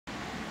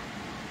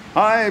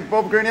Hi,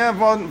 Bob Grunier,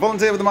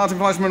 volunteer with the Martin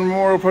Fleischmann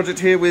Memorial Project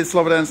here with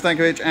Slobodan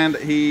Stankovic, and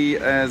he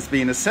has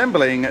been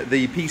assembling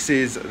the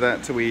pieces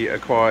that we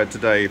acquired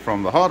today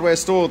from the hardware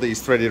store,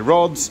 these threaded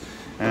rods,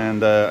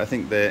 and I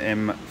think they're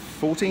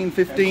M14,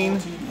 15?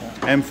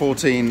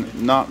 M14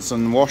 nuts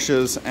and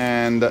washers,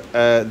 and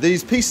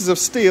these pieces of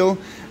steel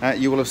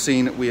you will have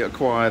seen we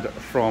acquired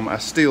from a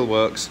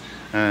steelworks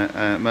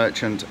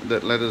merchant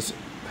that let us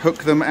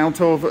hook them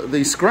out of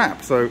the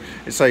scrap, so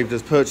it saved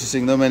us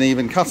purchasing them and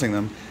even cutting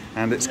them.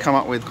 And it's come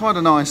up with quite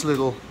a nice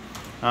little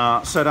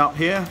setup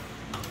here,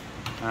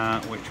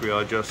 which we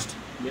are just...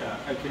 Yeah,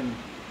 I can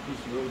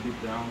push a little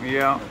bit down.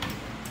 Yeah.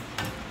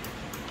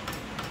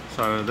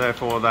 So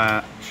therefore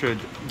that should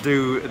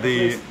do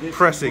the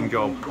pressing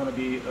job. Gonna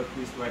be at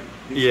least like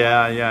this.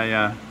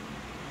 Yeah.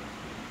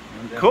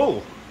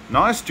 Cool.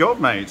 Nice job,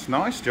 mate.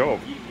 Nice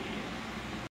job.